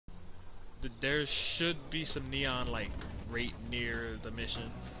there should be some neon like right near the mission.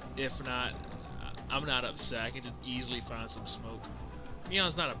 If not, I'm not upset. I can just easily find some smoke.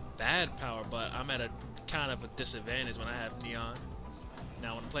 Neon's not a bad power, but I'm at a kind of a disadvantage when I have neon.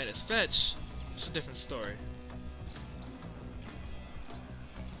 Now when I'm playing as Fetch, it's a different story.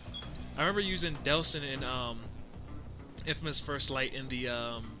 I remember using Delson in Infamous First Light in the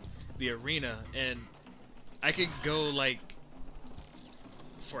arena, and I could go like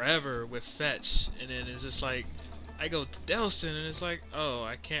forever with Fetch, and then it's just like I go to Delson and it's like, oh,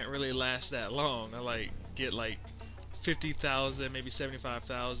 I can't really last that long. I like get like 50,000, maybe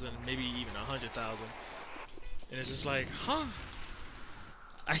 75,000, maybe even 100,000, and it's just like, huh?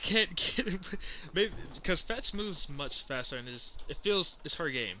 I can't get it, maybe because Fetch moves much faster, and it feels it's her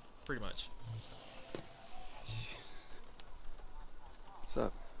game pretty much. What's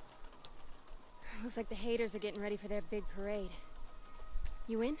up? Looks like the haters are getting ready for their big parade.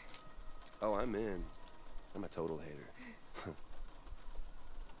 You in? Oh, I'm in. I'm a total hater.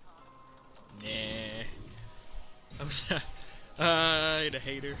 Nah. I ain't a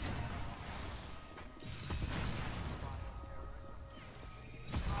hater.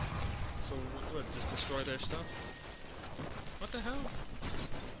 So what? Just destroy their stuff? What the hell?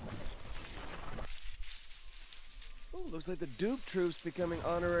 Ooh, looks like the Duke troops becoming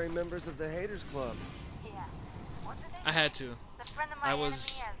honorary members of the Haters Club. Yeah. What's the name? I had to. The friend of my I enemy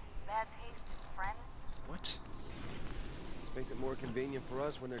was. has bad taste in friends. What? This makes it more convenient for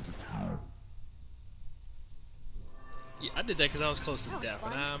us when they're. Yeah, I did that because I was close to That was death,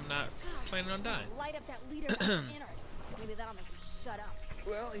 fun. and I'm not planning on dying. Light up that leader's innards. Maybe that'll make him shut up.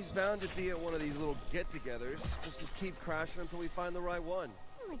 Well, he's bound to be at one of these little get-togethers. Let's just keep crashing until we find the right one.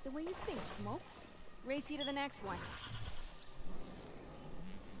 I like the way you think, Smokes. Race you to the next one.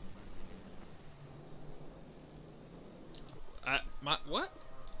 What?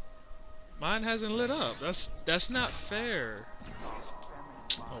 Mine hasn't lit up. That's not fair.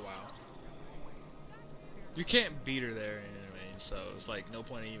 Oh wow. You can't beat her there anyway, so it's like no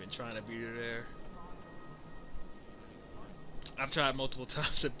point in even trying to beat her there. I've tried multiple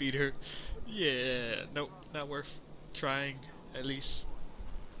times to beat her. Yeah, nope, not worth trying, at least.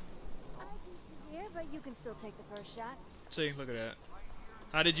 Here, but you can still take the first shot. See, look at that.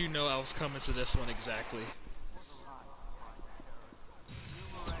 How did you know I was coming to this one exactly?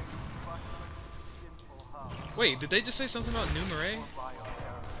 Wait, did they just say something about Numeray?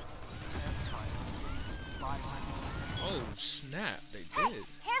 Oh snap, they Hey, did.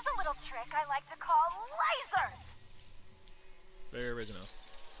 here's a little trick I like to call lasers. Very original.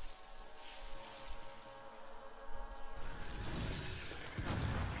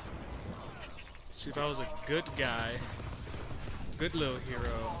 See, if I was a good guy, good little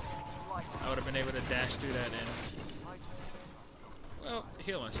hero, I would have been able to dash through that and, well,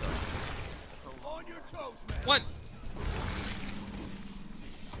 heal myself. On your toes, man. What?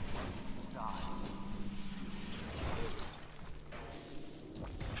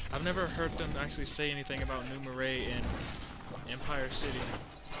 I've never heard them actually say anything about Numeray in Empire City.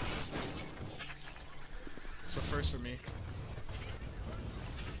 It's a first for me.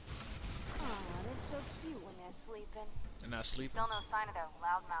 Aw, they're so cute when they're sleeping. They're not sleeping. Still no sign of their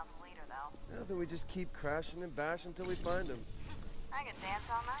loudmouth leader, though. Now then we just keep crashing and bashing until we find him. I could dance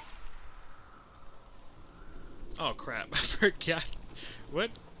all night. Oh crap, I forgot.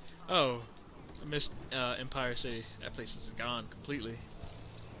 What? Oh, I missed Empire City. That place is gone completely.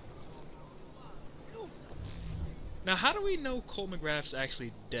 Now, how do we know Cole McGrath's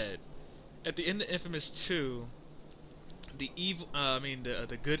actually dead? At the end of Infamous 2, the evil,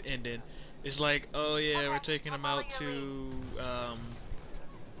 the good ending is like, oh yeah, we're taking him out to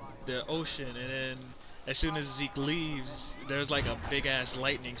the ocean, and then as soon as Zeke leaves, there's like a big ass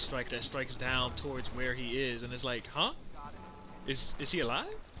lightning strike that strikes down towards where he is, and it's like, huh? Is he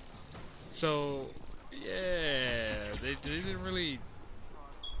alive? So yeah, they didn't really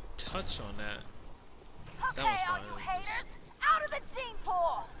touch on that. Okay, That was all fine. you haters, out of the gene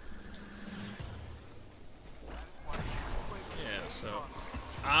pool! Yeah, so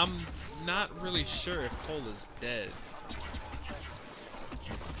I'm not really sure if Cole is dead.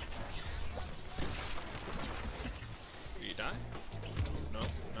 Did he die? No,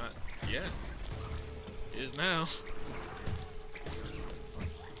 not yet. He is now.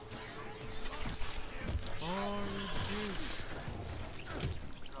 Oh, dude.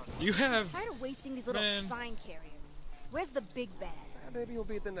 You have. Tired of wasting these little Man. sign carriers. Where's the big bad? Maybe you'll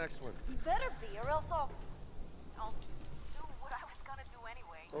be at the next one. You better be, or else I'll do what I was gonna do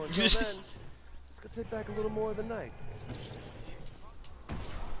anyway. Oh, until then, let's go take back a little more of the night.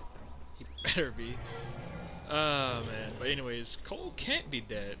 He better be. Oh man. But anyways, Cole can't be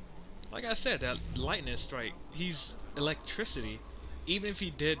dead. like I said, that lightning strike, he's electricity. Even if he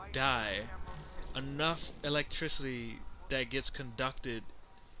did die, enough electricity that gets conducted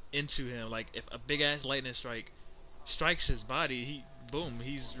into him, like if a big ass lightning strike strikes his body,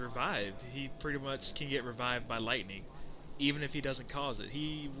 he's revived. He pretty much can get revived by lightning, even if he doesn't cause it.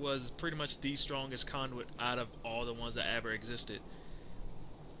 He was pretty much the strongest conduit out of all the ones that ever existed.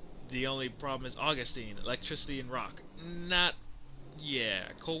 The only problem is Augustine, electricity and rock. Not, yeah,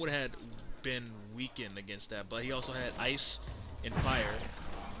 Cold had been weakened against that, but he also had ice and fire.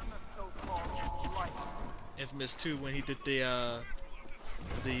 Infamous 2 when he did the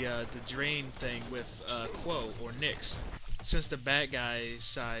drain thing with Quo or Nyx. Since the bad guy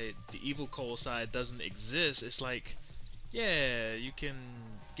side, the evil Cole side doesn't exist, it's like, yeah, you can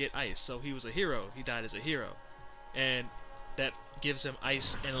get ice. So he was a hero. He died as a hero, and that gives him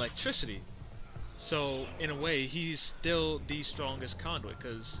ice and electricity. So in a way, he's still the strongest conduit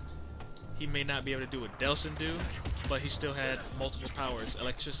because he may not be able to do what Delsin do, but he still had multiple powers,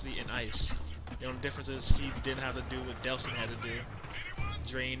 electricity and ice. The only difference is he didn't have to do what Delsin had to do,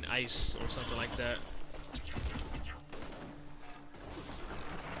 drain ice or something like that.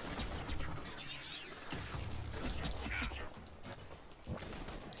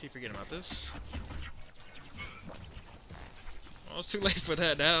 Keep forgetting about this. Oh, it's too late for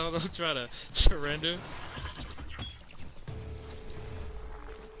that now. Don't try to surrender.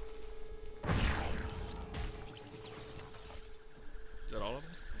 Is that all of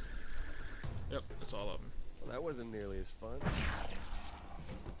them? Yep, that's all of them. Well, that wasn't nearly as fun.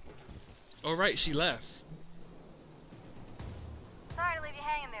 Oh right, she left. Sorry to leave you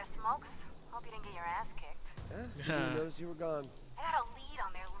hanging there, Smokes. Hope you didn't get your ass kicked. Didn't notice you were gone. I got a lead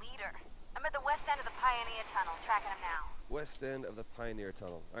on their leader. I'm at the west end of the Pioneer Tunnel, tracking him now. West end of the Pioneer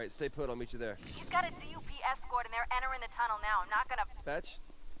Tunnel. All right, stay put. I'll meet you there. He's got a DUP escort and they're entering the tunnel now. I'm not gonna... Fetch?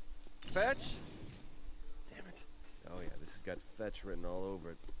 Fetch? Damn it. Oh yeah, this has got fetch written all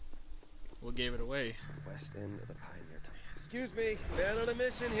over it. What gave it away? West end of the Pioneer Tunnel. Excuse me, man on a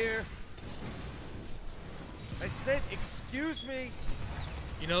mission here. I said excuse me.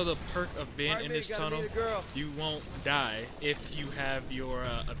 You know the perk of being Pardon in me, this gotta tunnel? meet a girl. You won't die if you have your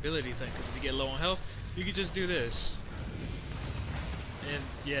ability thing. Because if you get low on health, you can just do this. And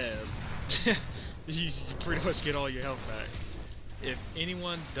yeah, you pretty much get all your health back. If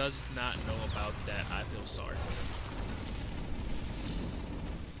anyone does not know about that, I feel sorry for them.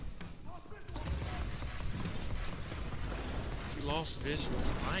 You lost visual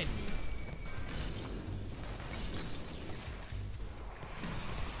behind me.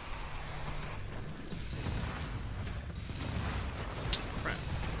 Crap.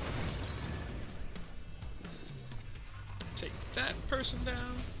 Take that person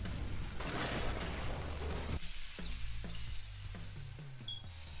down.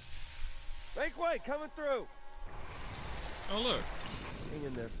 Make way, coming through. Oh look, Hang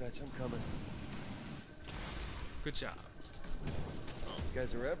in there, Fetch. I'm coming. good job. You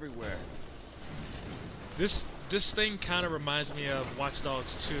guys are everywhere. This thing kind of reminds me of Watch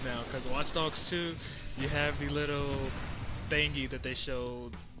Dogs 2 now, because Watch Dogs 2, you have the little thingy that they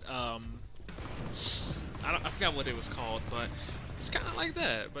showed. I forgot what it was called, but it's kind of like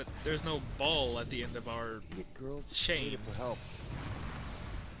that. But there's no ball at the end of our Hey, girl, just chain. waiting for help.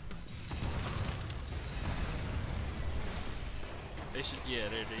 They should, yeah,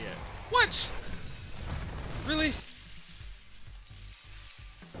 they're. What? Really?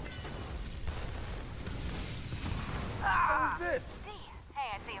 What is this? D,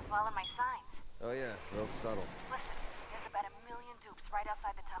 hey, I see you following my signs. Oh yeah, real subtle. Listen, there's about 1 million dupes right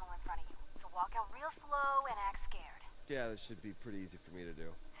outside the tunnel in front of you. So walk out real slow and act scared. Yeah, this should be pretty easy for me to do.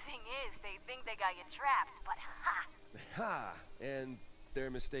 Thing is, they think they got you trapped, but ha! Ha! And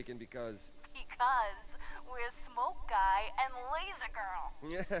they're mistaken because... Because we're Smoke Guy and Laser Girl.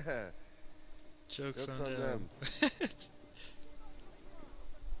 Yeah. Jokes Jokes on on them.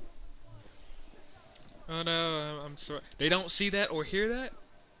 Oh no, I'm sorry. They don't see that or hear that?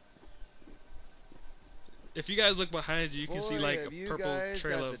 If you guys look behind you, you can see Boy, like have a you purple guys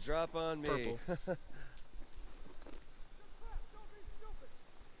trail got of the drop on me. purple.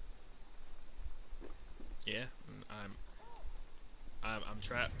 Yeah, I'm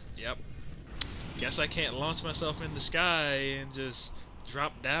trapped. Yep. Guess I can't launch myself in the sky and just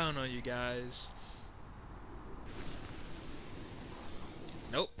drop down on you guys.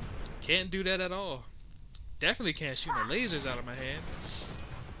 Nope. Can't do that at all. Definitely can't shoot no lasers out of my hand.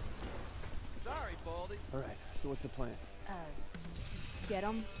 Sorry, Baldy. All right, so what's the plan? Get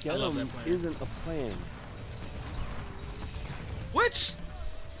him? Get love 'em that plan. isn't a plan. What?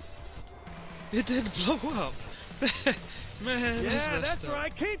 It didn't blow up. Man, Yeah, that's messed up.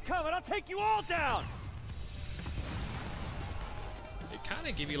 right. Keep coming. I'll take you all down. They kind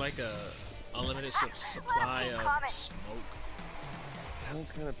of give you like a unlimited supply of smoke.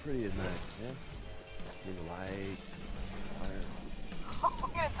 Sounds kind of pretty at night, yeah? I mean, lights, fire. You're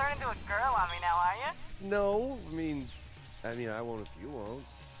gonna turn into a girl on me now, are you? No, I mean, I won't if you won't.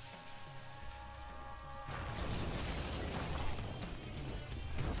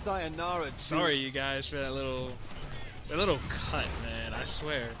 Sayonara. Sorry, you guys, for that little cut, man. I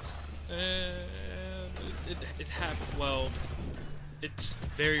swear. It happened. Well, it's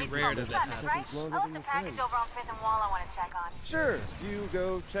very rare that that happens. Right? Seconds longer I than left your a package friends. over on 5th and Wall I want to check on. Sure, you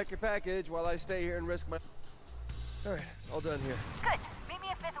go check your package while I stay here and risk my... Alright, all done here. Good. Meet me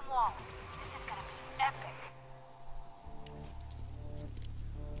at 5th and Wall. This is gonna be epic.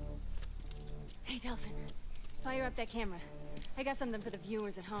 Hey, Delson. Fire up that camera. I got something for the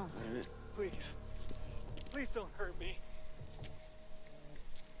viewers at home. Please. Please don't hurt me.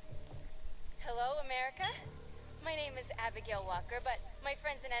 Hello, America. My name is Abigail Walker, but my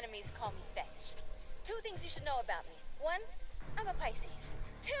friends and enemies call me Fetch. 2 things you should know about me. 1, I'm a Pisces.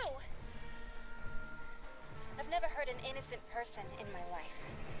 2, I've never hurt an innocent person in my life.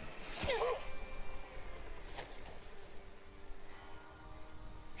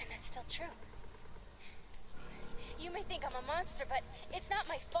 And that's still true. You may think I'm a monster, but it's not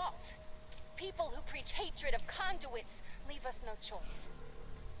my fault. People who preach hatred of conduits leave us no choice.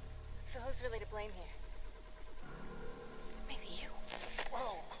 So who's really to blame here? Maybe you.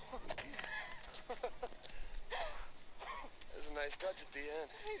 Whoa. There's a nice touch at the end.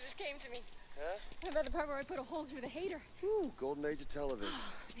 It just came to me. Huh? What about the part where I put a hole through the hater? Whew, golden age of television.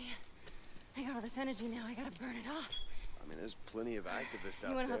 Man, I got all this energy now. I gotta burn it off. I mean, there's plenty of activists out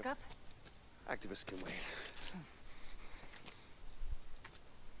You wanna there. hook up? Activists can wait.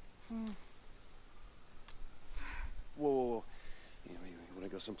 Whoa. You wanna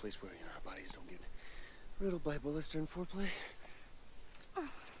go someplace where our bodies don't get riddled by bullets during foreplay?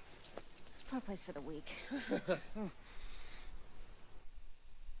 Poor place for the weak.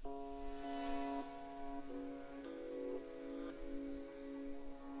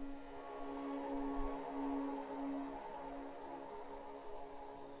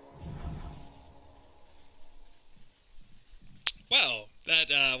 Well,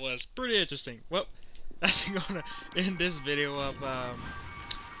 that was pretty interesting. Well, that's gonna end this video up.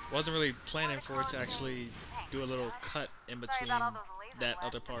 Wasn't really planning for it to actually do a little cut in Sorry between about all those laser that blasts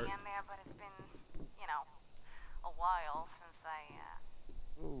other at the part. end there, but it's been, you know, a while since I,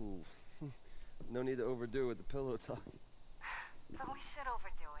 Ooh. No need to overdo it with the pillow talk. But we should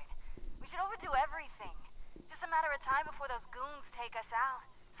overdo it. We should overdo everything. Just a matter of time before those goons take us out.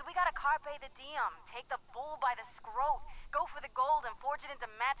 So we gotta carpe the diem, take the bull by the scrote, go for the gold and forge it into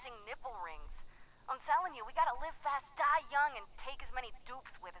matching nipple rings. I'm telling you, we gotta live fast, die young, and take as many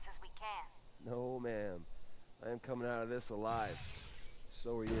dupes with us as we can. No, ma'am. I am coming out of this alive.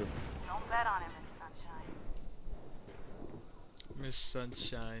 So are you. Don't bet on it, Miss Sunshine. Miss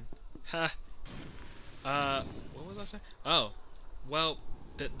Sunshine. Ha. What was I saying? Oh, well,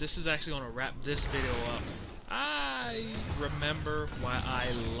 this is actually gonna wrap this video up. I remember why I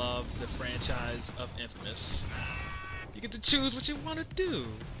love the franchise of Infamous. You get to choose what you want to do,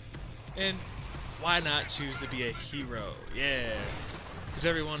 and why not choose to be a hero? Yeah, because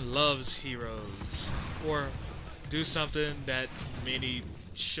everyone loves heroes. Or do something that many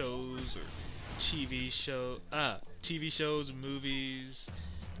shows or TV shows, movies,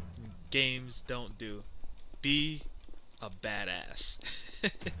 games don't do. Be a badass.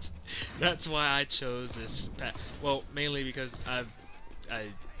 That's why I chose this path. Well, mainly because I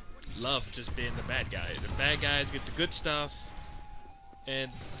love just being the bad guy. The bad guys get the good stuff,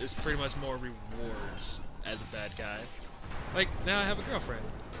 and there's pretty much more rewards as a bad guy. Like, now I have a girlfriend.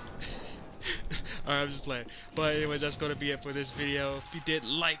 Alright, I'm just playing. But anyways, that's going to be it for this video. If you did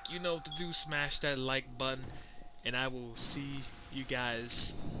like, you know what to do. Smash that like button. And I will see you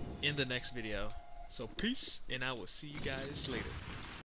guys in the next video. So peace, and I will see you guys later.